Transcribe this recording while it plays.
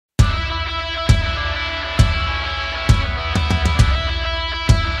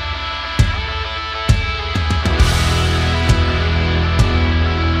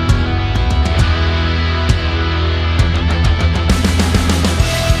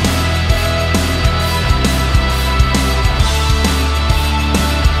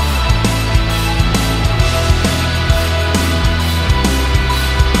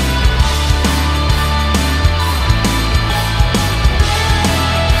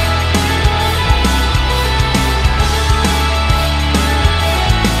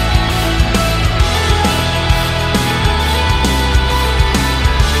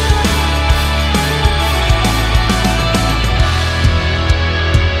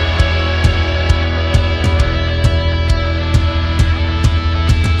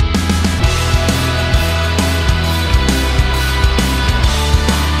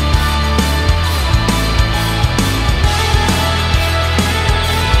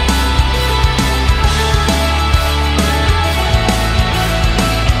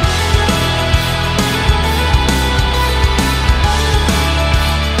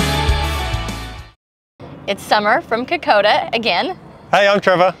It's Summer from Kokoda again. Hey, I'm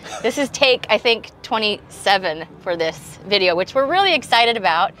Trevor. This is take, I think, 27 for this video, which we're really excited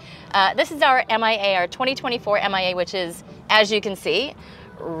about. This is our M.I.A, our 2024 M.I.A, which is, as you can see,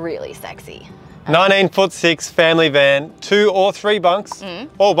 really sexy. 19'6" family van, 2 or 3 bunks,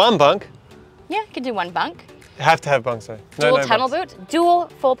 or 1 bunk. Yeah, you could do 1 bunk. You have to have bunks though. Dual tunnel boot, dual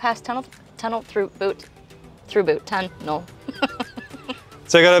full pass tunnel through boot, tunnel.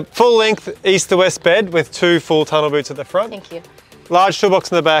 So you got a full length east to west bed with 2 full tunnel boots at the front. Thank you. Large toolbox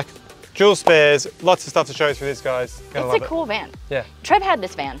in the back, dual spares, lots of stuff to show you through this, guys. It's a cool van. Yeah. Trev had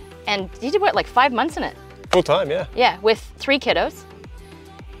this van, and he did what, like 5 months in it? Full time, yeah. Yeah, with 3 kiddos.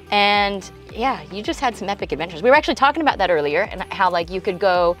 And yeah, you just had some epic adventures. We were actually talking about that earlier, and how like you could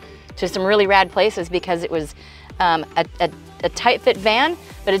go to some really rad places because it was a tight fit van,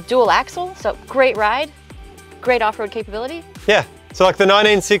 but a dual axle, so great ride, great off-road capability. Yeah, so like the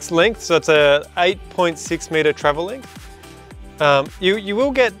 19'6" length, so it's a 8.6 meter travel length. You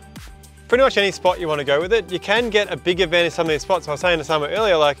will get pretty much any spot you want to go with it. You can get a bigger van in some of these spots. I was saying to Summer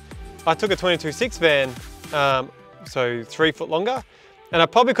earlier, like I took a 22'6" van, so 3 foot longer, and I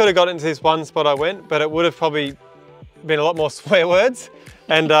probably could have got into this one spot I went, but it would have probably been a lot more swear words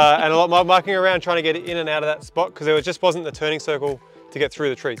and a lot more mucking around trying to get in and out of that spot because there just wasn't the turning circle to get through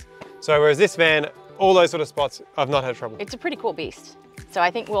the trees. So whereas this van, all those sort of spots, I've not had trouble. It's a pretty cool beast. So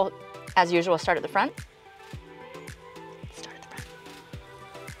I think we'll, as usual, start at the front.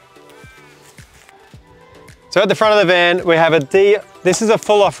 So at the front of the van, we have this is a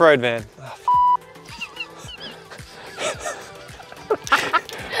full off-road van.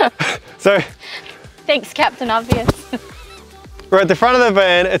 So, thanks, Captain Obvious. We're at the front of the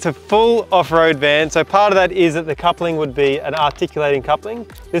van. It's a full off-road van. So part of that is that the coupling would be an articulating coupling.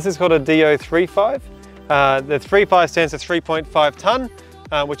 This is called a DO35. The 35 stands for 3.5 ton,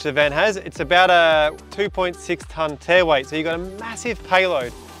 which the van has. It's about a 2.6 ton tear weight. So you've got a massive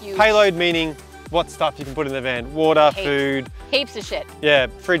payload. Huge. Payload meaning what stuff you can put in the van. Water, food. Heaps of shit. Yeah,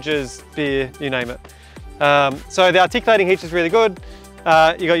 fridges, beer, you name it. So the articulating hitch is really good.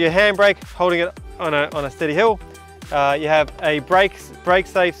 You got your handbrake holding it on a steady hill. You have a brake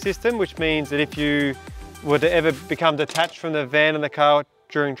safe system, which means that if you were to ever become detached from the van and the car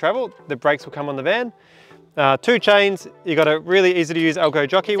during travel, the brakes will come on the van. 2 chains. You got a really easy to use Elko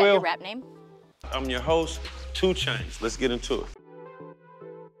jockey wheel. Is that your rap name? I'm your host, 2 Chains. Let's get into it.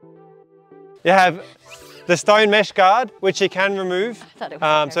 You have the stone mesh guard, which you can remove. I thought it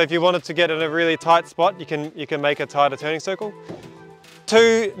was so if you wanted to get in a really tight spot, you can make a tighter turning circle.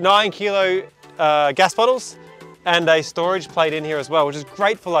 2 9-kilo gas bottles and a storage plate in here as well, which is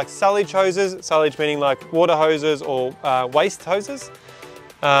great for like sullage hoses, sullage meaning like water hoses or waste hoses.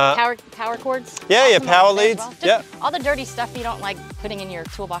 Power cords? Yeah, awesome. Yeah, power leads. Well. Yeah. All the dirty stuff you don't like putting in your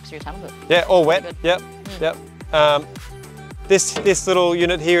toolbox or your tunnel boot. Yeah, all wet. Yep. Yep. This little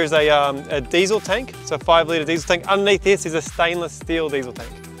unit here is a diesel tank, so a 5-litre diesel tank. Underneath this is a stainless steel diesel tank.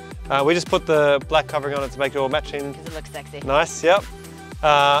 We just put the black covering on it to make it all matching. Because it looks sexy. Nice, yep.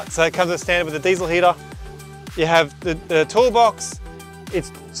 So it comes as standard with the diesel heater. You have the toolbox.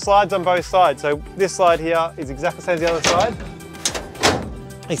 It slides on both sides. So this slide here is exactly the same as the other side,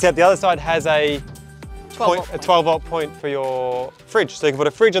 except the other side has a 12-volt point for your fridge. So you can put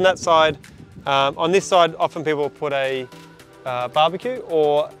a fridge on that side. On this side, often people put a barbecue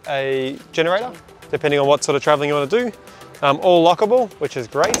or a generator, depending on what sort of traveling you want to do. All lockable, which is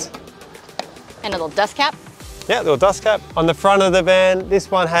great. And a little dust cap. Yeah, little dust cap. On the front of the van, this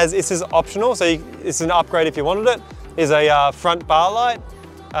is optional, so this is an upgrade if you wanted it, is a front bar light,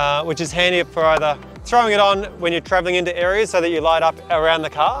 which is handy for either throwing it on when you're traveling into areas so that you light up around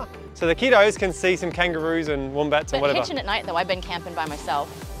the car, so the kiddos can see some kangaroos and wombats and whatever. Hitching at night though, I've been camping by myself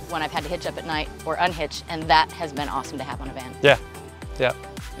when I've had to hitch up at night or unhitch, and that has been awesome to have on a van. Yeah, yeah.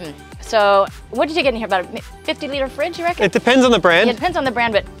 So what did you get in here, about a 50-litre fridge, you reckon? It depends on the brand. Yeah, it depends on the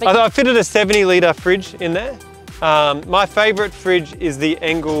brand, but I fitted a 70-litre fridge in there. My favourite fridge is the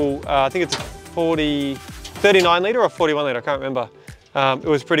Engel, I think it's a 39-litre or 41-litre, I can't remember. It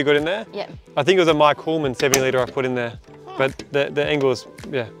was pretty good in there. Yeah. I think it was a Mike Coolman 70-litre I put in there, but the Engel is,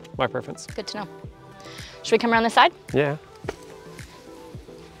 yeah, my preference. Good to know. Should we come around this side? Yeah.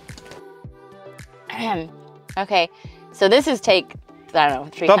 Okay, so this is take, I don't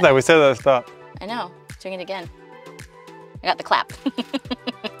know, 3. Stop that, we said that at the start. I know, doing it again. I got the clap.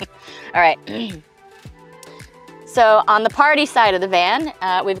 All right. So on the party side of the van,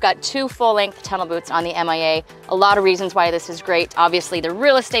 we've got 2 full-length tunnel boots on the M.I.A. A lot of reasons why this is great. Obviously, the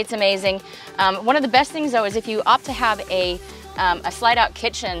real estate's amazing. One of the best things though is if you opt to have a slide-out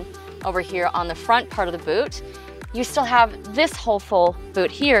kitchen over here on the front part of the boot, you still have this whole full boot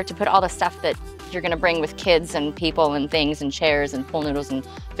here to put all the stuff that you're gonna bring with kids and people and things and chairs and pool noodles and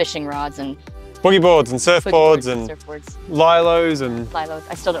fishing rods and boogie boards and surfboards and surfboards. lilos and Lilos.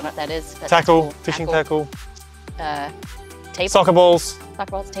 I still don't know what that is. tackle, Cool. fishing tackle. Tables. Soccer balls.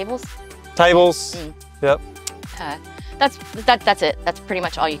 Soccer balls. Tables. Tables. Yep. That's it. That's pretty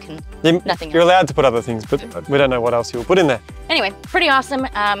much all you can. Nothing You're else. allowed to put other things, but we don't know what else you'll put in there. Anyway, pretty awesome.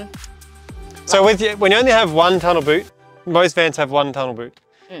 So when you only have one tunnel boot, most vans have one tunnel boot,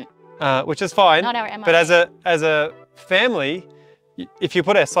 which is fine. Not our M.I.A. But as a family, if you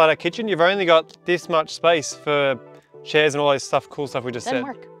put a slide-out kitchen, you've only got this much space for chairs and all those cool stuff we just Doesn't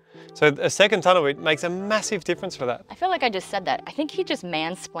said. work. So a second tunnel boot makes a massive difference for that. I feel like I just said that. I think he just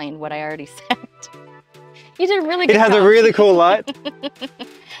mansplained what I already said. You did a really good It has job. a really cool light.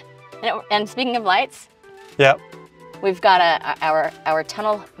 And speaking of lights, Yep. we've got our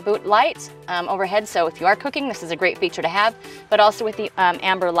tunnel boot light overhead. So if you are cooking, this is a great feature to have. But also with the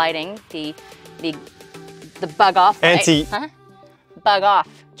amber lighting, the bug off light. Bug off,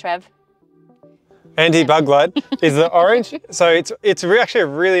 Trev. Anti-bug light is the orange. So it's actually a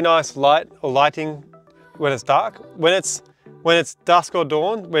really nice light or lighting when it's dark. When it's dusk or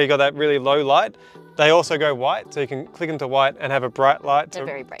dawn, where you got that really low light, they also go white. So you can click into white and have a bright light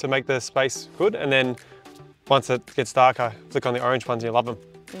to make the space good. And then once it gets darker, click on the orange ones, you love them.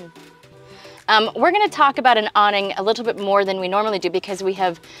 We're going to talk about an awning a little bit more than we normally do because we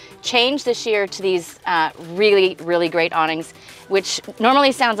have changed this year to these really, really great awnings, which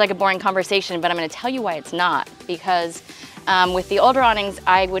normally sounds like a boring conversation, but I'm going to tell you why it's not. Because with the older awnings,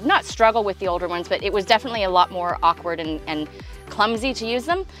 I would not struggle with the older ones, but it was definitely a lot more awkward and clumsy to use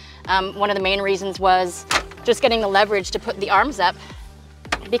them. One of the main reasons was just getting the leverage to put the arms up,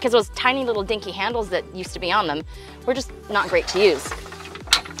 because those tiny little dinky handles that used to be on them were just not great to use.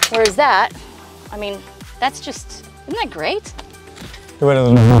 Whereas that, I mean, that's just, isn't that great?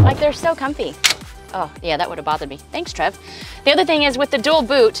 Like, they're so comfy. Oh, yeah, that would have bothered me. Thanks, Trev. The other thing is with the dual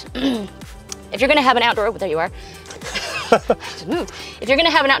boot, if you're gonna have an outdoor, oh, there you are. I just moved. If you're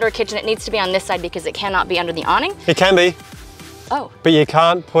gonna have an outdoor kitchen, it needs to be on this side because it cannot be under the awning. It can be. Oh. But you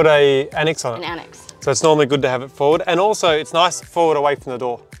can't put an annex on it. An annex. So it's normally good to have it forward. And also it's nice forward away from the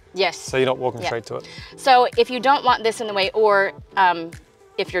door. Yes. So you're not walking straight to it. So if you don't want this in the way, or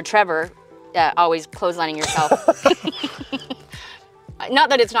if you're Trevor, always clotheslining yourself. Not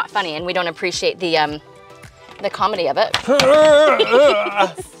that it's not funny and we don't appreciate the comedy of it.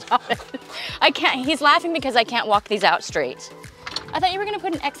 Stop it. I can't, he's laughing because I can't walk these out straight. I thought you were gonna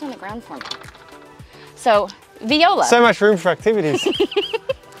put an X on the ground for me. So, viola. So much room for activities.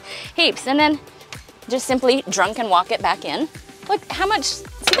 Heaps, and then just simply drunk and walk it back in. Look how much,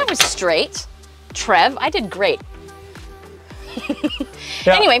 see, that was straight. Trev, I did great.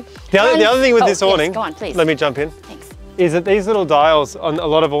 Yeah. Anyway. The other thing with this awning, yes, go on, please. let me jump in. Thanks. Is that these little dials on a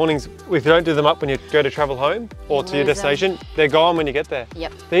lot of awnings, if you don't do them up when you go to travel home or to your destination, they're gone when you get there.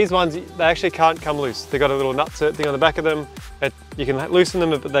 Yep. These ones, they actually can't come loose. They've got a little nut thing on the back of them. You can loosen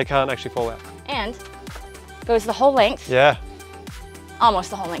them, but they can't actually fall out. And goes the whole length. Yeah. Almost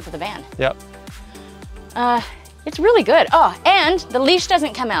the whole length of the van. Yep. It's really good. Oh, and the leash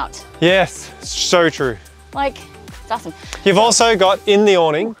doesn't come out. Yes, so true. Like, it's awesome. You've also got in the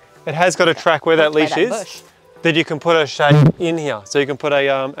awning, it has got a track where that leash is, bush. that you can put a shade in here. So you can put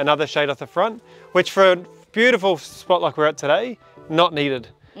another shade off the front, which for a beautiful spot like we're at today, not needed.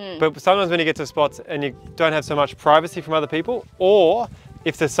 But sometimes when you get to spots and you don't have so much privacy from other people, or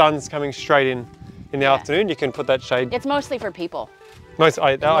if the sun's coming straight in the afternoon, you can put that shade. It's mostly for people.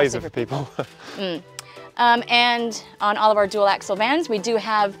 I use it for people. And on all of our dual axle vans, we do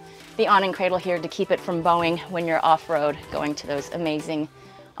have the awning cradle here to keep it from bowing when you're off-road, going to those amazing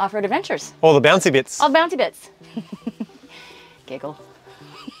off-road adventures. All the bouncy bits. All the bouncy bits. Giggle.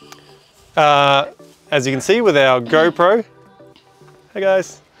 As you can see with our GoPro. Hey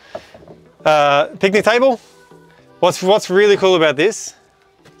guys. Picnic table. What's really cool about this,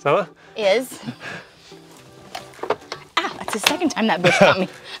 Summer? Is, that's the second time that bush got me.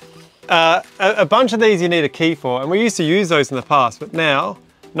 A bunch of these you need a key for, and we used to use those in the past, but now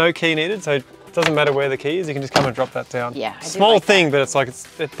no key needed, so it doesn't matter where the key is, you can just come and drop that down. Yeah, I small like thing, but it's like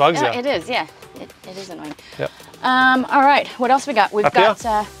it bugs you. It is, yeah. It is annoying. Yep. All right, what else we got? We've got,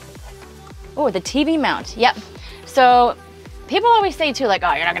 oh, the TV mount. Yep. So people always say too, like,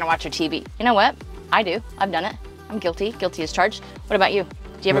 oh, you're not gonna watch your TV. You know what? I do. I've done it. I'm guilty. Guilty as charged. What about you?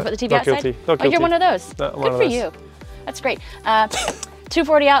 Do you ever put the TV outside? Guilty. Not guilty. Oh, you're one of those. No, Good for you. That's great.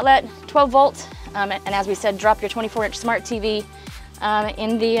 240 outlet, 12 volt, and as we said, drop your 24-inch smart TV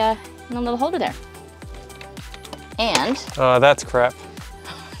in the little holder there. And that's crap.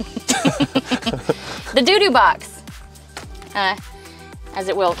 the doo-doo box, as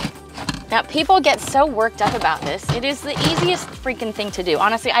it will Now, people get so worked up about this. It is the easiest freaking thing to do.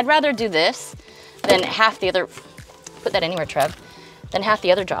 Honestly, I'd rather do this than half the other, put that anywhere, Trev, than half the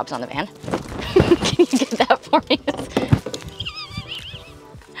other jobs on the van. Can you get that for me?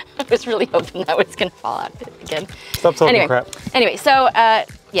 I was really hoping that was gonna fall out again. Stop talking crap. Anyway, so,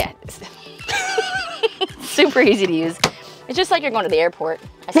 yeah. Super easy to use. It's just like you're going to the airport.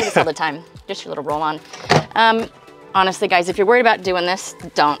 I say this all the time, just your little roll on. Honestly, guys, if you're worried about doing this,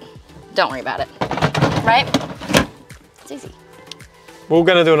 don't worry about it, right? It's easy. We're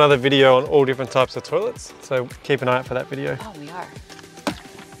going to do another video on all different types of toilets, so keep an eye out for that video. Oh, we are.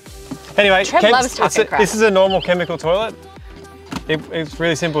 Anyway, Trev loves talking crap. This is a normal chemical toilet. It's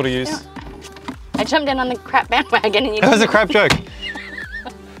really simple to use. You know, I jumped in on the crap bandwagon and you... That was a crap joke.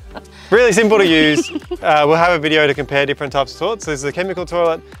 Really simple to use. We'll have a video to compare different types of toilets. So this is a chemical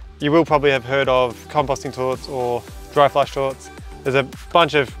toilet. You will probably have heard of composting toilets or dry flush toilets. There's a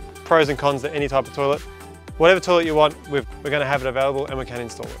bunch of pros and cons to any type of toilet. Whatever toilet you want, we're going to have it available and we can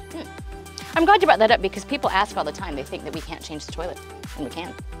install it. I'm glad you brought that up because people ask all the time. They think that we can't change the toilet, and we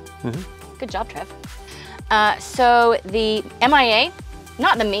can. Good job, Trev. So the M.I.A,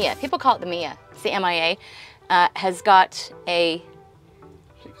 not the M.I.A, people call it the M.I.A. It's the M.I.A, has got a,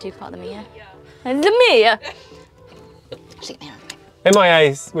 do you call it the M.I.A? The M.I.A.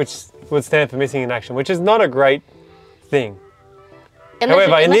 M.I.A, which would stand for missing in action, which is not a great thing.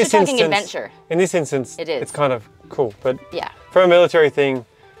 However, in this it instance, is. It's kind of cool. But yeah, for a military thing,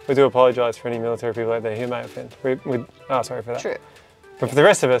 we do apologise for any military people out there who may offend. Sorry for that. True. But for the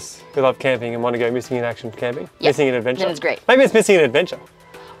rest of us who love camping and want to go missing in action camping, missing in adventure, then it's great. Maybe it's missing in adventure.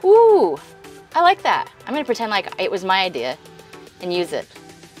 Ooh, I like that. I'm gonna pretend like it was my idea and use it.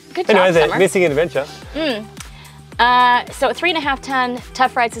 Good job, anyway, Summer. missing in adventure. So 3.5 ton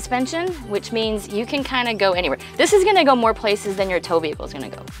tough ride suspension, which means you can kind of go anywhere. This is gonna go more places than your tow vehicle is gonna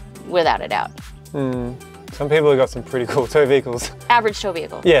go, without a doubt. Some people have got some pretty cool tow vehicles. Average tow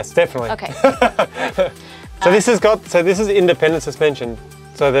vehicle. Yes, definitely. Okay. So this is independent suspension.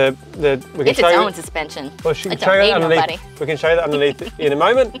 So we can it's show its you, own suspension. well, It don't need nobody. we can show you that underneath in a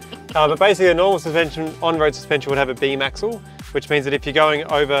moment. But basically a normal suspension, on-road suspension would have a beam axle, which means that if you're going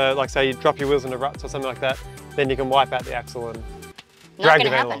over, like say you drop your wheels into ruts or something like that, then you can wipe out the axle and drag the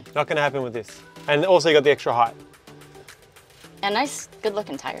van along. Not going to happen with this. And also you got the extra height. And nice,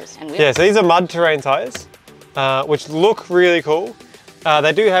 good-looking tires and wheels. Yeah, so these are mud terrain tires, which look really cool.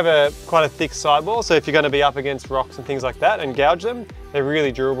 They do have quite a thick sidewall, so if you're going to be up against rocks and things like that and gouge them, they're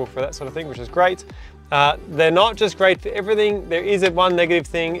really durable for that sort of thing, which is great. They're not just great for everything. There is one negative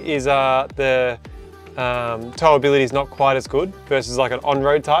thing is the towability is not quite as good versus like an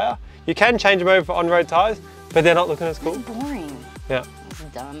on-road tire. You can change them over for on-road tires, but they're not looking as cool. That's boring. Yeah. That's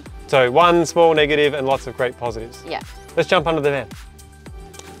dumb. So one small negative and lots of great positives. Yeah. Let's jump under the van.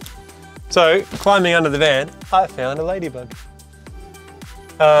 So climbing under the van, I found a ladybug.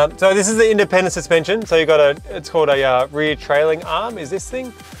 So this is the independent suspension. So you've got it's called a rear trailing arm is this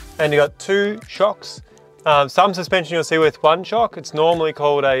thing. And you've got 2 shocks. Some suspension you'll see with 1 shock. It's normally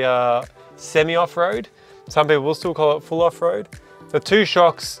called a semi-off-road. Some people will still call it full off-road. The 2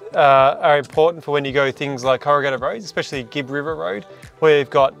 shocks are important for when you go things like corrugated roads, especially Gibb River Road, where you've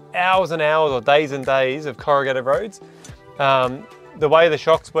got hours and hours or days and days of corrugated roads. The way the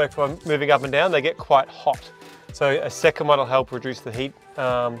shocks work for moving up and down, they get quite hot. So a second one will help reduce the heat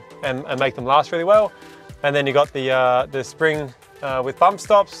and make them last really well. And then you got the spring with bump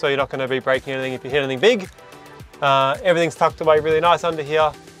stops, so you're not going to be breaking anything if you hit anything big. Everything's tucked away really nice under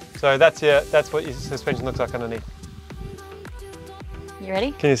here. So that's what your suspension looks like underneath. You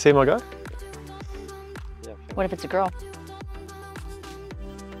ready? Can you see my guy? Yeah. What if it's a girl?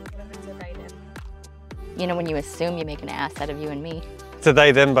 What if it's a they them? You know when you assume you make an ass out of you and me. It's a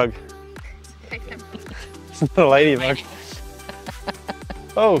they-them bug. It's not a ladybug.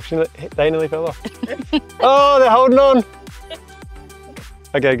 Oh, they nearly fell off. Oh, they're holding on.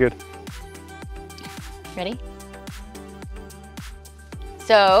 Okay, good. Ready?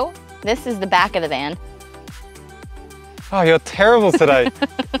 So, this is the back of the van. Oh, you're terrible today.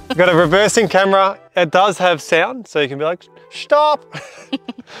 You've got a reversing camera. It does have sound, so you can be like, stop.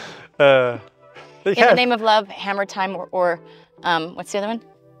 In the name of love, hammer time, or what's the other one?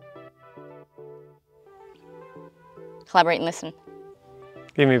 Collaborate and listen.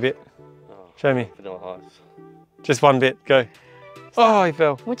 Give me a bit. Show me. Vanilla Ice. Just one bit, go. Oh, he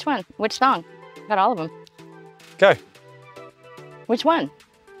fell. Which one? Which song? Got all of them. Go. Which one?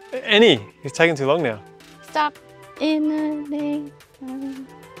 Any. He's taking too long now. Stop in the name of...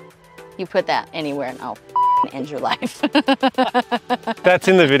 You put that anywhere and I'll end your life. That's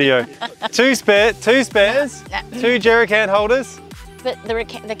in the video. Two spares, 2 jerry can holders. But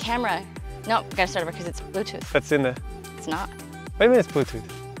the camera No, gotta start over because it's Bluetooth. That's in there. It's not. What do you mean it's Bluetooth?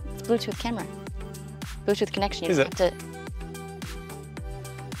 It's Bluetooth camera. Bluetooth connection. You Is just have to.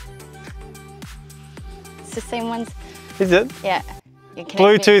 It's the same ones. Is it? Yeah.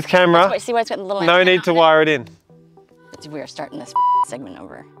 Bluetooth camera. See why it's got the little No antenna need to on it? wire it in. We are starting this segment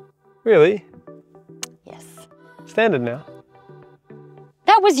over. Really? Yes. Standard now.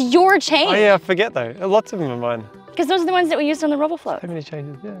 That was your chain. Oh yeah, I forget though. Lots of them are mine. Because those are the ones that we used on the RoboFloat. So many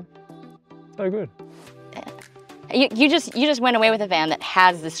changes, yeah. So good. You just went away with a van that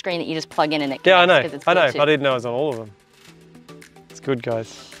has the screen that you just plug in and it connects. Yeah, I know. 'Cause it's I know. Bluetooth. I didn't know it was on all of them. It's good,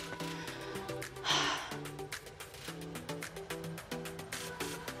 guys.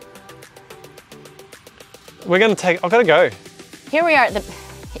 We're gonna take. I've got to go. Here we are at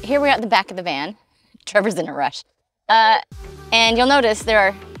the back of the van. Trevor's in a rush. And you'll notice there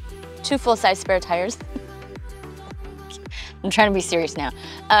are 2 full-size spare tires. I'm trying to be serious now.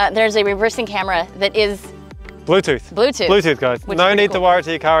 There's a reversing camera that is Bluetooth. Bluetooth, guys. No need to wire it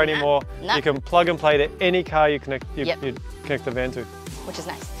to your car anymore. Nah. You can plug and play to any car you connect. You connect the van to. Which is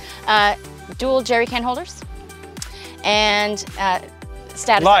nice. Dual jerry can holders and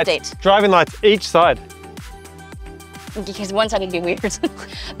status Lights. update. Driving lights each side. Because one side would be weird.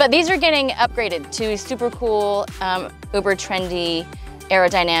 But these are getting upgraded to super cool, uber trendy,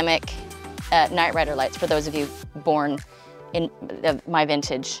 aerodynamic night rider lights for those of you born in my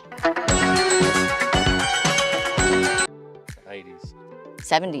vintage. 80s.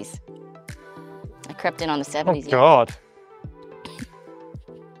 70s. I crept in on the 70s. Oh God.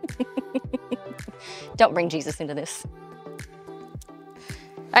 Don't bring Jesus into this.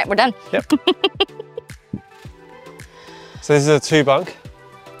 All right, we're done. Yep. So this is a 2-bunk.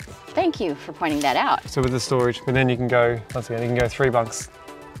 Thank you for pointing that out. So with the storage, but then you can go, once again, you can go 3 bunks.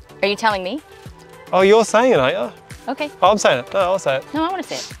 Are you telling me? Oh, you're saying it, aren't you? Okay. Oh, I'm saying it. No, I'll say it. No, I want to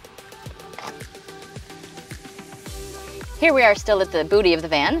say it. Here we are still at the booty of the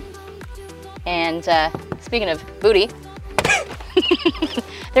van. And speaking of booty,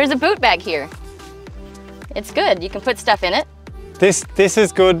 there's a boot bag here. It's good. You can put stuff in it. This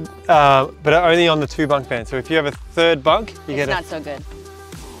is good, but only on the 2-bunk van. So if you have a 3rd bunk, you get It's not so good.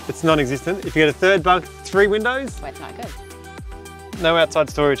 It's non-existent. If you get a 3rd bunk, 3 windows, Why it's not good. no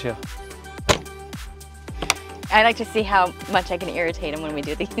outside storage here. I like to see how much I can irritate him when we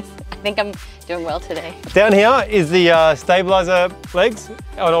do these. I think I'm doing well today. Down here is the stabilizer legs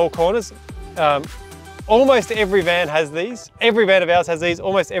on all corners. Almost every van has these. Every van of ours has these.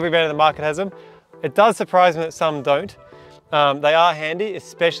 Almost every van in the market has them. It does surprise me that some don't. They are handy,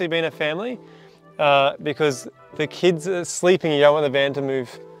 especially being a family, because the kids are sleeping. You don't want the van to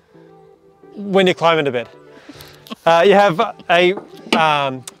move when you climb into bed. You have a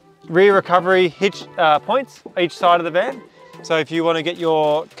rear recovery hitch points each side of the van. So if you want to get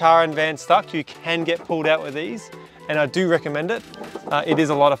your car and van stuck, you can get pulled out with these, and I do recommend it. It is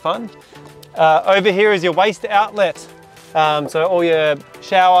a lot of fun. Over here is your waste outlet. So all your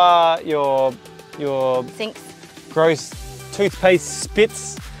shower, your Sinks. gross toothpaste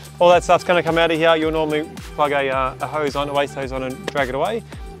spits, all that stuff's going to come out of here. You'll normally plug a hose on, a waste hose on, and drag it away.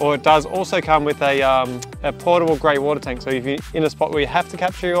 Or it does also come with a portable grey water tank. So if you're in a spot where you have to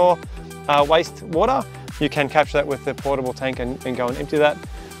capture your waste water, you can capture that with the portable tank and go and empty that.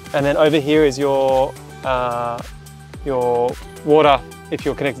 And then over here is your water if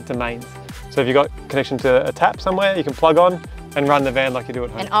you're connected to mains. So if you've got connection to a tap somewhere, you can plug on and run the van like you do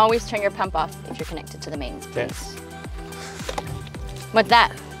at home. And always turn your pump off if you're connected to the mains, please. Yes. What's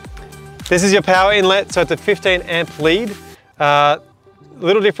that? This is your power inlet, so it's a 15 amp lead. A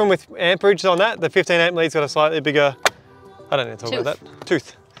little different with amperage on that. The 15 amp lead's got a slightly bigger, I don't need to talk about that.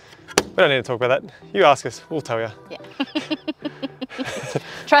 Tooth. We don't need to talk about that. You ask us, we'll tell you. Yeah.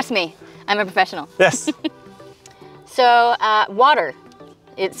 Trust me, I'm a professional. Yes. So water,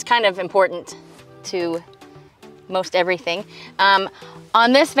 it's kind of important to most everything.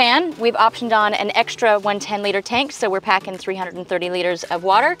 On this van, we've optioned on an extra 110 liter tank, so we're packing 330 liters of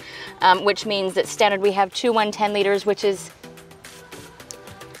water, which means that standard we have 2 110 liters, which is...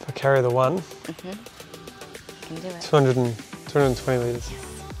 If I carry the one, You can do it. 220 liters.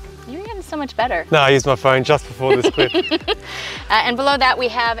 You're getting so much better. No, I used my phone just before this clip. And below that we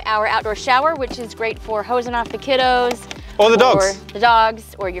have our outdoor shower, which is great for hosing off the kiddos. Or the dogs. Or the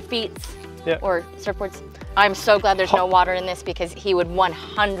dogs, or your feet, Yeah. or surfboards. I'm so glad there's no water in this because he would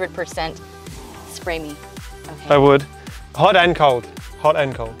 100% spray me. Okay. I would. Hot and cold. Hot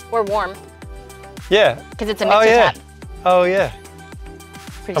and cold. Or warm, Yeah. because it's a mixer yeah. tap. Oh yeah.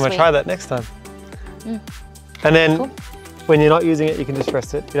 Pretty I'm gonna sweet. try that next time. And then Cool. when you're not using it, you can just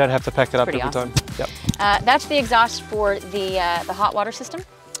rest it. You don't have to pack it up Pretty every awesome. time. Yep. That's the exhaust for the hot water system.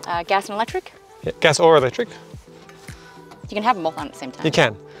 gas and electric? Yeah, gas or electric. You can have them both on at the same time. You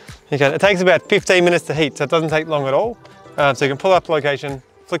can. You can. It takes about 15 minutes to heat, so it doesn't take long at all. So you can pull up the location,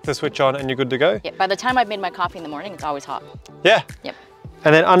 flick the switch on, and you're good to go. Yeah, by the time I've made my coffee in the morning, it's always hot. Yeah. Yep.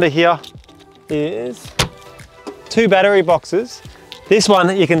 And then under here is 2 battery boxes. This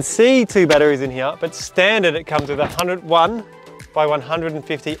one, you can see 2 batteries in here, but standard it comes with a 101 by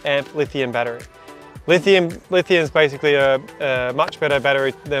 150 amp lithium battery. Lithium is basically a much better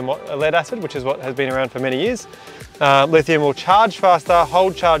battery than a lead acid, which is what has been around for many years. Lithium will charge faster,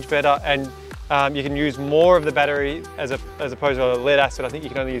 hold charge better, and you can use more of the battery as opposed to a lead acid. I think you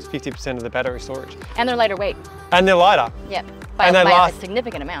can only use 50% of the battery storage. And they're lighter weight. And they're lighter. Yep, by a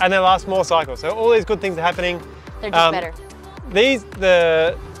significant amount. And they last more cycles. So all these good things are happening. They're just better.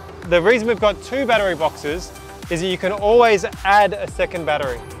 The reason we've got 2 battery boxes is that you can always add a second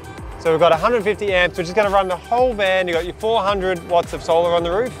battery. So we've got 150 amps, which is going to run the whole van. You've got your 400 watts of solar on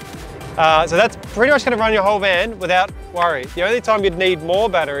the roof. So that's pretty much going to run your whole van without worry. The only time you'd need more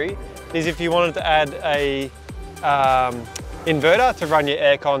battery is if you wanted to add a inverter to run your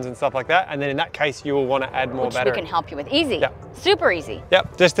air cons and stuff like that. And then in that case, you will want to add more battery. Which we can help you with. Easy. Yep. Super easy.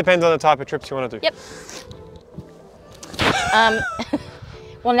 Yep, just depends on the type of trips you want to do. Yep.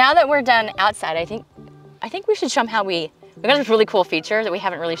 Well, now that we're done outside, I think we should show them how we've got this really cool feature that we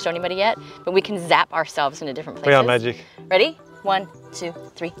haven't really shown anybody yet, but we can zap ourselves into different places. We are magic. Ready? 1, 2,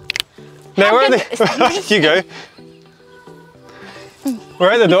 3. Now we're at the, you go.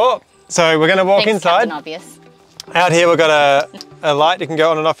 We're at the door, so we're going to walk inside. Captain Obvious. Out here we've got a light you can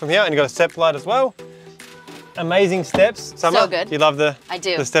go on and off from here, and you've got a step light as well. Amazing steps. Summer, so good. You love the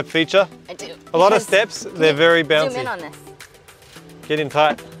step feature? I do. A lot of steps, they're very bouncy. Zoom in on this. Get in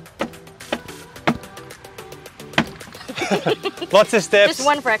tight. Lots of steps. Just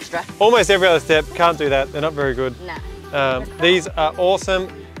one for extra. Almost every other step, can't do that. They're not very good. Nah. These are awesome.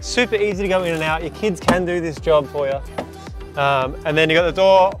 Super easy to go in and out. Your kids can do this job for you. And then you got the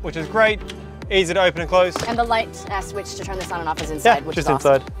door, which is great. Easy to open and close. And the light switch to turn this on and off is inside, which is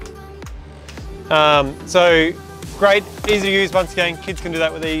awesome. Inside. So great, easy to use. Once again, kids can do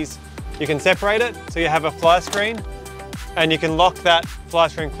that with ease. You can separate it, so you have a fly screen, and you can lock that fly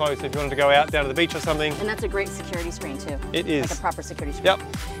screen closed if you wanted to go out down to the beach or something. And that's a great security screen too. It is. Like a proper security screen.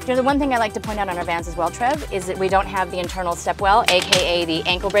 Yep. You know, the one thing I like to point out on our vans as well, Trev, is that we don't have the internal stepwell, AKA the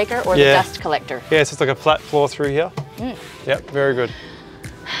ankle breaker or the dust collector. Yeah, so it's like a flat floor through here. Yep, very good.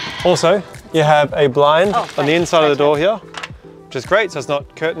 Also, you have a blind on the inside of the door here, which is great. So it's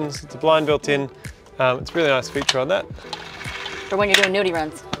not curtains, it's a blind built in. It's a really nice feature on that. For when you're doing nudie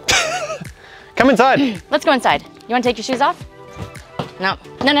runs. Come inside. Let's go inside. You want to take your shoes off? No.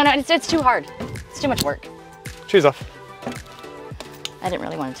 No, it's too hard. It's too much work. Shoes off. I didn't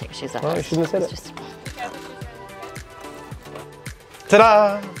really want to take your shoes off. Oh, you shouldn't have said it.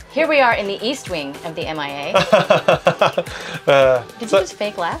 Ta-da! Here we are in the east wing of the M.I.A. Did you just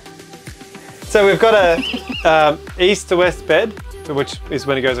fake laugh? So we've got a east to west bed, which is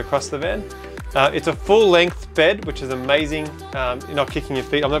when it goes across the van. It's a full length bed, which is amazing. You're not kicking your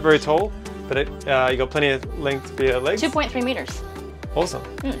feet. I'm not very tall, but you got plenty of length for your legs. 2.3 meters. Awesome.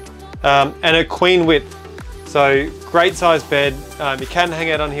 And a queen width. So great size bed. You can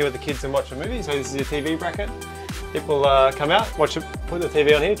hang out on here with the kids and watch a movie. So this is your TV bracket. It will come out, put the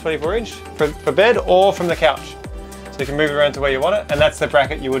TV on here, 24-inch for bed or from the couch. So you can move it around to where you want it. And that's the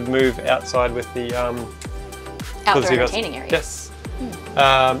bracket you would move outside with the outdoor entertaining area. Yes.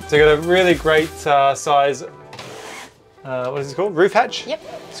 So you got a really great size, what is it called? Roof hatch? Yep.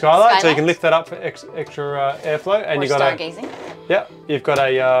 Skylight. So you can lift that up for extra airflow. And or you got stargazing. You've got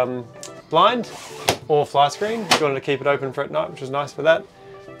a blind or fly screen if you wanted to keep it open for at night, which is nice for that.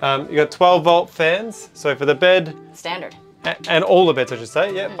 You got 12-volt fans, so for the bed. Standard. And all the beds, I should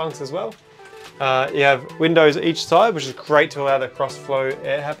say. Bunks as well. You have windows each side, which is great to allow the cross-flow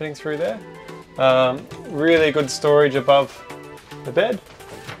air happening through there. Really good storage above the bed.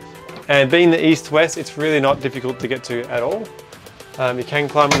 And being the east-west, it's really not difficult to get to at all. You can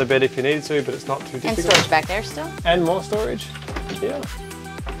climb on the bed if you needed to, but it's not too difficult. And storage back there still? And more storage, yeah.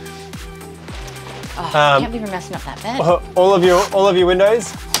 Oh, I can't believe we're messing up that bed. All of your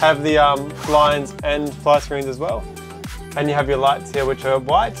windows have the blinds and fly screens as well. And you have your lights here, which are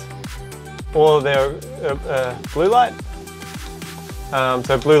white, or they're blue light.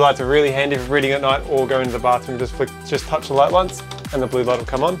 So blue lights are really handy for reading at night or going to the bathroom. Just touch the light once, and the blue light will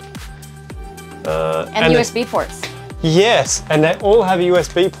come on. And USB ports. Yes, and they all have a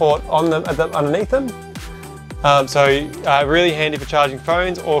USB port on them underneath them. So really handy for charging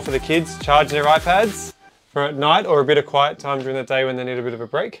phones or for the kids charging their iPads for at night or a bit of quiet time during the day when they need a bit of a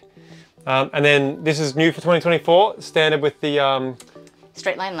break. And then this is new for 2024, standard with the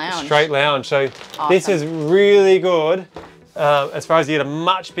Straight line lounge. Straight lounge. So this is really good as far as you get a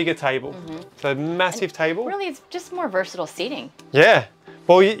much bigger table. So massive table. Really, it's just more versatile seating. Yeah.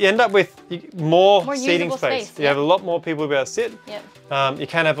 Well, you end up with more seating space. You have a lot more people to be able to sit. Yep. You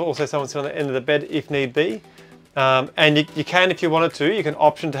can have also someone sit on the end of the bed if need be. And you can, if you wanted to, you can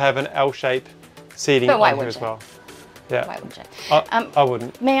option to have an L-shape seating on here as well. Yeah. Why wouldn't you? I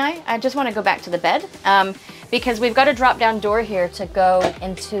wouldn't. May I? I just want to go back to the bed because we've got a drop-down door here to go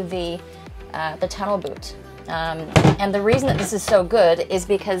into the tunnel boot. And the reason that this is so good is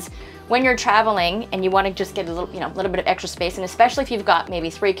because when you're traveling and you want to just get a little, little bit of extra space, and especially if you've got maybe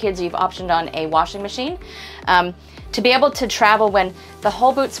 3 kids, you've optioned on a washing machine, to be able to travel when the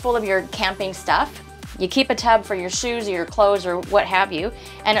whole boot's full of your camping stuff, you keep a tub for your shoes or your clothes or what have you,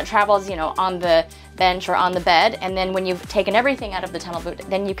 and it travels, on the bench or on the bed, and then when you've taken everything out of the tunnel boot,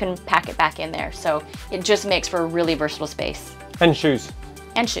 then you can pack it back in there. So it just makes for a really versatile space. And shoes.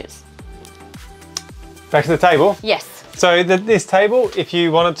 And shoes. Back to the table. Yes. So this table, if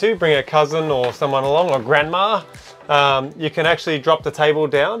you wanted to bring a cousin or someone along, or grandma, you can actually drop the table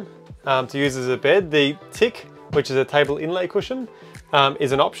down to use as a bed. The tick, which is a table inlay cushion,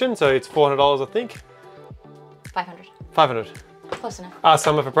 is an option. So it's $400, I think. 500. 500. Close enough. Ask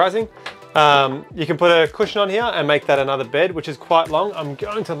someone for pricing. You can put a cushion on here and make that another bed, which is quite long. I'm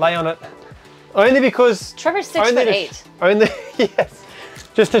going to lay on it only because Trevor's 6'8". Only, yes,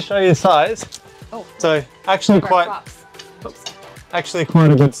 just to show you the size. Oh. So actually quite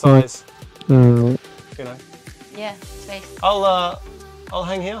a good size. Yeah, space. I'll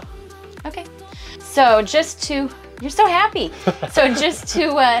hang here. Okay. So you're so happy. So just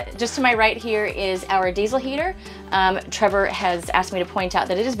to my right here is our diesel heater. Trevor has asked me to point out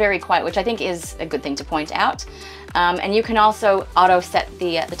that it is very quiet, which I think is a good thing to point out. And you can also auto set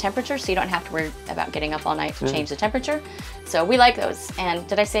the temperature, so you don't have to worry about getting up all night to change the temperature. So we like those. And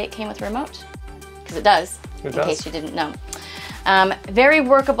did I say it came with a remote? Because it does, in case you didn't know. Very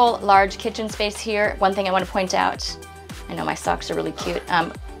workable, large kitchen space here. One thing I want to point out, I know my socks are really cute,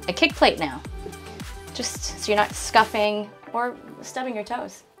 a kick plate now. Just so you're not scuffing or stubbing your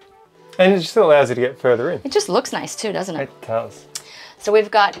toes. And it just allows you to get further in. It just looks nice too, doesn't it? It does. So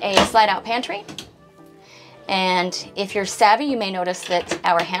we've got a slide out pantry. And if you're savvy, you may notice that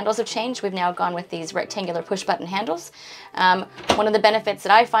our handles have changed. We've now gone with these rectangular push button handles. One of the benefits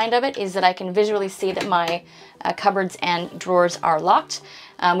that I find of it is that I can visually see that my cupboards and drawers are locked.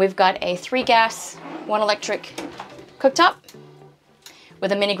 We've got a 3 gas, 1 electric cooktop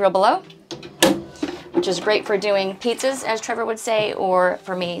with a mini grill below, which is great for doing pizzas, as Trevor would say, or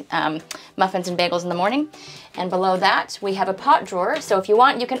for me, muffins and bagels in the morning. And below that, we have a pot drawer. So if you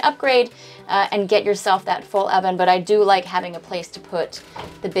want, you can upgrade and get yourself that full oven, but I do like having a place to put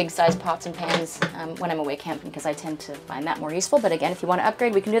the big size pots and pans when I'm away camping, because I tend to find that more useful. But again, if you want to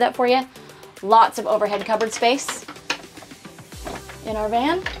upgrade, we can do that for you. Lots of overhead cupboard space in our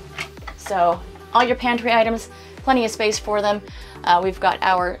van. So all your pantry items, plenty of space for them. We've got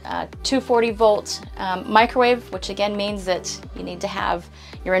our 240 volt microwave, which again means that you need to have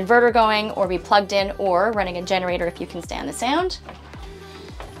your inverter going or be plugged in or running a generator if you can stand the sound.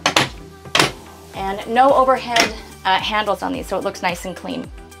 And no overhead handles on these, so it looks nice and clean.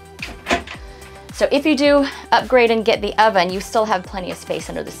 So if you do upgrade and get the oven, you still have plenty of space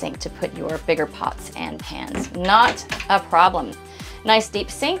under the sink to put your bigger pots and pans. Not a problem. Nice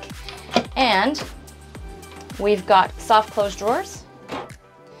deep sink. And we've got soft close drawers.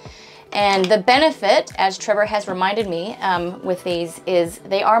 And the benefit, as Trevor has reminded me with these, is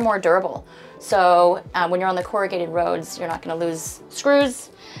they are more durable. So when you're on the corrugated roads, you're not going to lose screws.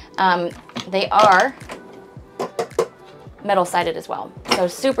 They are metal-sided as well. So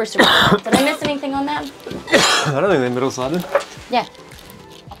super, super cool. Did I miss anything on that? I don't think they're metal-sided. Yeah.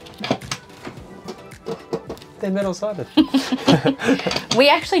 They're metal-sided. We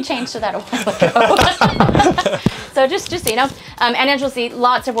actually changed to that a while ago. So just so you know, and as you'll see,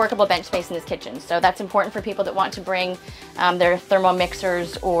 lots of workable bench space in this kitchen. So that's important for people that want to bring their thermo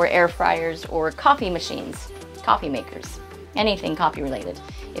mixers or air fryers or coffee machines, coffee makers, anything coffee related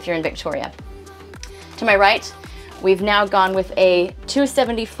if you're in Victoria. To my right, we've now gone with a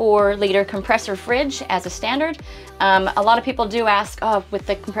 274 liter compressor fridge as a standard. A lot of people do ask, oh, with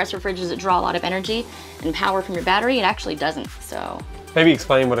the compressor fridge, does it draw a lot of energy and power from your battery? It actually doesn't, so. Maybe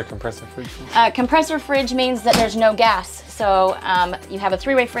explain what a compressor fridge is. Compressor fridge means that there's no gas. So you have a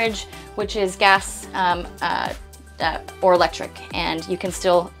 3-way fridge, which is gas or electric, and you can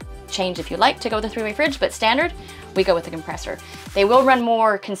still change if you like to go with a 3-way fridge, but standard. we go with the compressor. They will run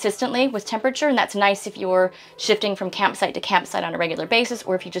more consistently with temperature, and that's nice if you're shifting from campsite to campsite on a regular basis,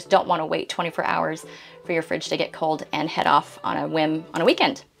 or if you just don't want to wait 24 hours for your fridge to get cold and head off on a whim on a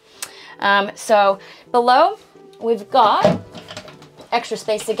weekend. So below, we've got extra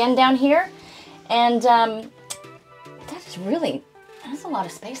space again down here, and that's a lot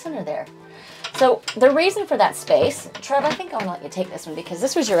of space under there. So the reason for that space, Trev, I think I want to let you take this one because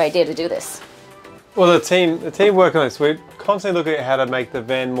this was your idea to do this. Well, the team work on this. We're constantly looking at how to make the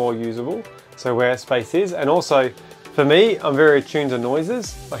van more usable, so where space is, and also for me, I'm very attuned to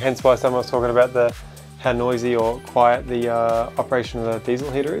noises, hence why someone was talking about how noisy or quiet the operation of the diesel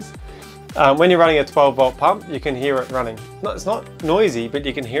heater is. When you're running a 12-volt pump, you can hear it running. It's not noisy, but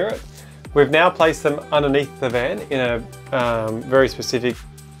you can hear it. We've now placed them underneath the van in a very specific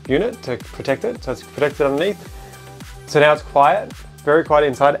unit to protect it, so it's protected underneath. So now it's quiet, very quiet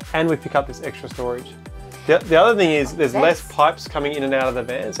inside, and we pick up this extra storage. The other thing is there's less pipes coming in and out of the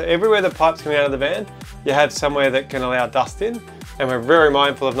van. So everywhere the pipe's coming out of the van, you have somewhere that can allow dust in, and we're very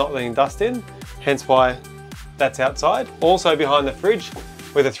mindful of not letting dust in, hence why that's outside. Also behind the fridge,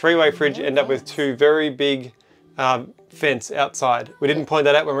 with a 3-way fridge, end up with 2 very big vents outside. We didn't point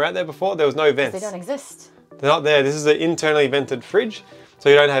that out when we were out there before. There was no vents. They don't exist. They're not there. This is an internally vented fridge. So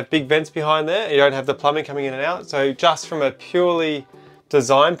you don't have big vents behind there. You don't have the plumbing coming in and out. So just from a purely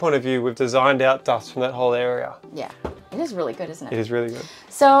design point of view, we've designed out dust from that whole area. Yeah, it is really good, isn't it? It is really good.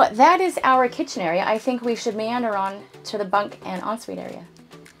 So that is our kitchen area. I think we should meander on to the bunk and ensuite area.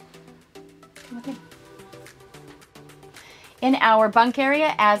 Okay. In our bunk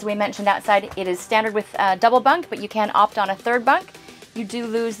area, as we mentioned outside, it is standard with double bunk, but you can opt on a 3rd bunk. You do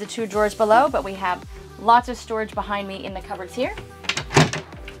lose the 2 drawers below, but we have lots of storage behind me in the cupboards here.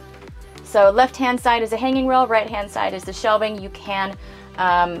 So left-hand side is a hanging rail, right-hand side is the shelving. You can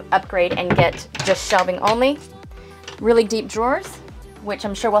upgrade and get just shelving only. Really deep drawers, which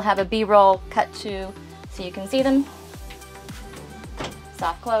I'm sure we'll have a B-roll cut to so you can see them.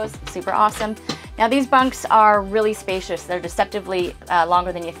 Soft close, super awesome. Now these bunks are really spacious. They're deceptively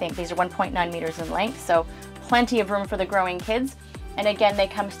longer than you think. These are 1.9 meters in length, so plenty of room for the growing kids. And again, they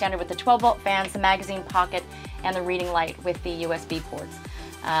come standard with the 12-volt fans, the magazine pocket, and the reading light with the USB ports.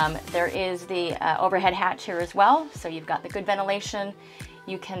 There is the overhead hatch here as well, so you've got the good ventilation.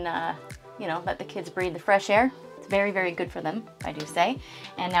 You can, you know, let the kids breathe the fresh air. It's very, very good for them, I do say.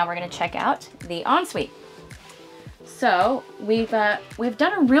 And now we're going to check out the ensuite. So we've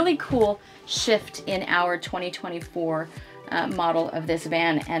done a really cool shift in our 2024 model of this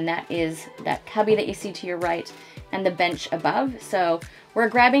van, and that is that cubby that you see to your right and the bench above. So we're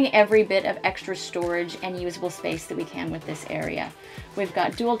grabbing every bit of extra storage and usable space that we can with this area. We've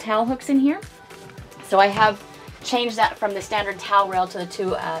got dual towel hooks in here. So I have changed that from the standard towel rail to the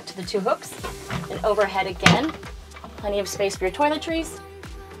two hooks. And overhead again, plenty of space for your toiletries,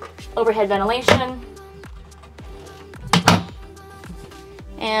 overhead ventilation,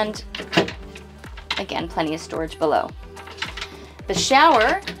 and again, plenty of storage below. The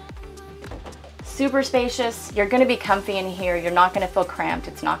shower, super spacious. You're going to be comfy in here. You're not going to feel cramped.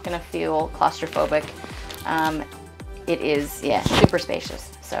 It's not going to feel claustrophobic. It is, yeah, super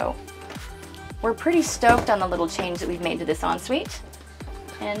spacious. So we're pretty stoked on the little change that we've made to this ensuite.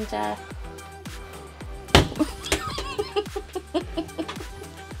 And that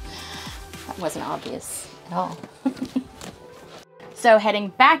wasn't obvious at all. So heading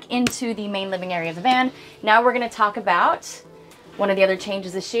back into the main living area of the van, now we're going to talk about one of the other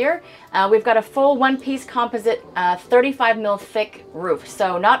changes this year. We've got a full one-piece composite 35 mil thick roof.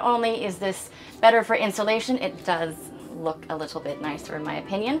 So not only is this better for insulation, it does look a little bit nicer in my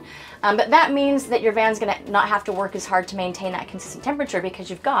opinion, but that means that your van's going to not have to work as hard to maintain that consistent temperature because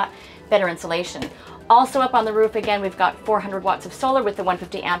you've got better insulation. Also up on the roof again, we've got 400 watts of solar with the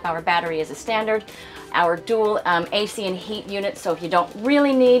 150 amp hour battery as a standard. Our dual AC and heat unit, so if you don't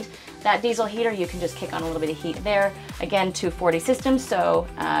really need that diesel heater, you can just kick on a little bit of heat there. Again, 240 systems, so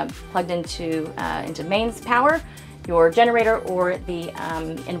plugged into mains power, your generator or the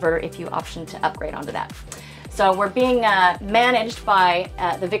inverter if you option to upgrade onto that. So we're being managed by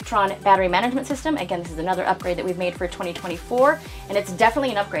the Victron battery management system. Again, this is another upgrade that we've made for 2024, and it's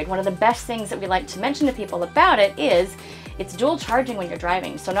definitely an upgrade. One of the best things that we like to mention to people about it is it's dual charging when you're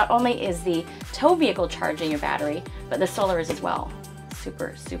driving. So not only is the tow vehicle charging your battery, but the solar is as well.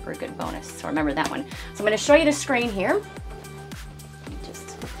 Super, super good bonus. So remember that one. So I'm going to show you the screen here.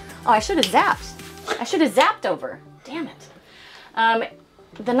 Oh, I should have zapped. I should have zapped over. Damn it.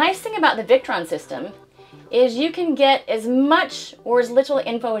 The nice thing about the Victron system is you can get as much or as little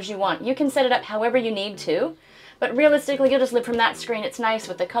info as you want. You can set it up however you need to, but realistically you'll just live from that screen. It's nice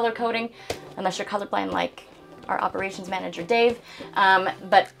with the color coding, unless you're colorblind like our operations manager, Dave.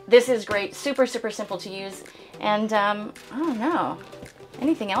 But this is great, super, super simple to use. And I don't know,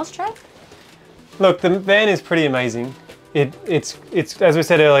 anything else, Trev? Look, the van is pretty amazing. It's as we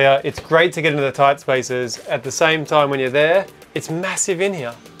said earlier, it's great to get into the tight spaces. At the same time, when you're there, it's massive in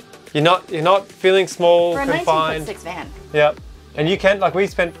here. You're not feeling small, For a confined. 19.6 van. Yeah, and you can, like, we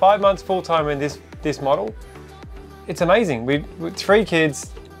spent 5 months full time in this model. It's amazing. With 3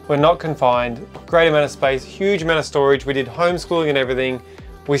 kids, we're not confined. Great amount of space, huge amount of storage. We did homeschooling and everything.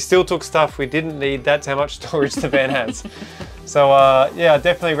 We still took stuff we didn't need. That's how much storage the van has. So yeah, I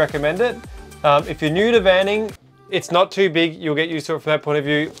definitely recommend it. If you're new to vanning, it's not too big. You'll get used to it from that point of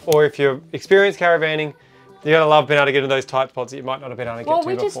view. Or if you're experienced caravanning, you're gonna love being able to get into those tight spots that you might not have been able to get to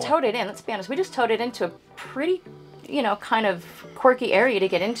before. Well, we just towed it in, let's be honest. We just towed it into a pretty, you know, kind of quirky area to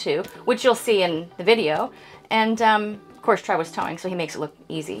get into, which you'll see in the video. And of course, Trevor was towing, so he makes it look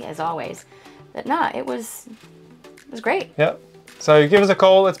easy as always. But nah, it was great. Yep. So give us a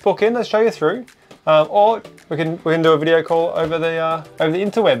call. Let's book in. Let's show you through, or we can do a video call over the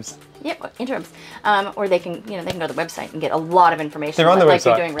interwebs. Yep, interwebs. Or they can go to the website and get a lot of information. They're on the like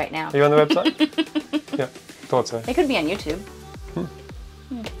website. you're doing right now. Are you on the website? Yeah, thought so. They could be on YouTube.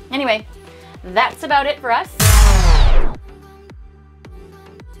 Anyway, that's about it for us.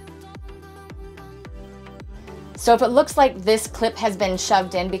 So if it looks like this clip has been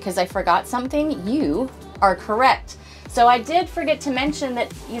shoved in because I forgot something, you are correct. So I did forget to mention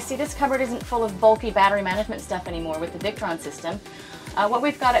that, you see, this cupboard isn't full of bulky battery management stuff anymore with the Victron system. What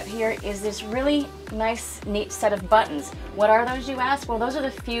we've got up here is this really nice, neat set of buttons. What are those, you ask? Well, those are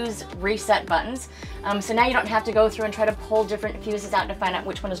the fuse reset buttons. So now you don't have to go through and try to pull different fuses out to find out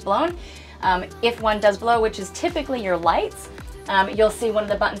which one is blown. If one does blow, which is typically your lights, you'll see one of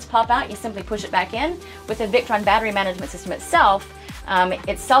the buttons pop out. You simply push it back in. With the Victron battery management system itself,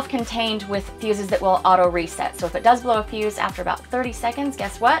 it's self-contained with fuses that will auto reset. So if it does blow a fuse after about 30 seconds,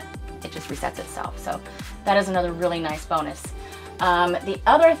 guess what? It just resets itself. So that is another really nice bonus. The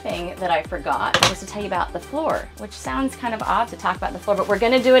other thing that I forgot was to tell you about the floor, which sounds kind of odd to talk about the floor, but we're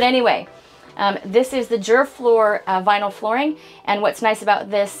going to do it anyway. This is the Durafloor vinyl flooring, and what's nice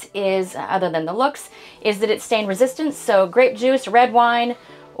about this is, other than the looks, is that it's stain resistant. So grape juice, red wine,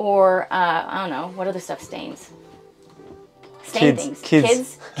 or I don't know, what other stuff stains? Stain things.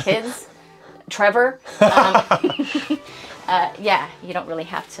 Kids. Trevor. Yeah, you don't really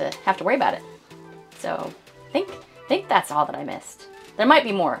have to worry about it. So I think that's all that I missed. There might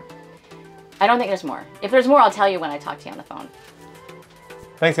be more. I don't think there's more. If there's more, I'll tell you when I talk to you on the phone.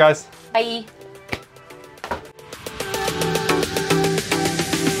 Thanks, guys. Bye.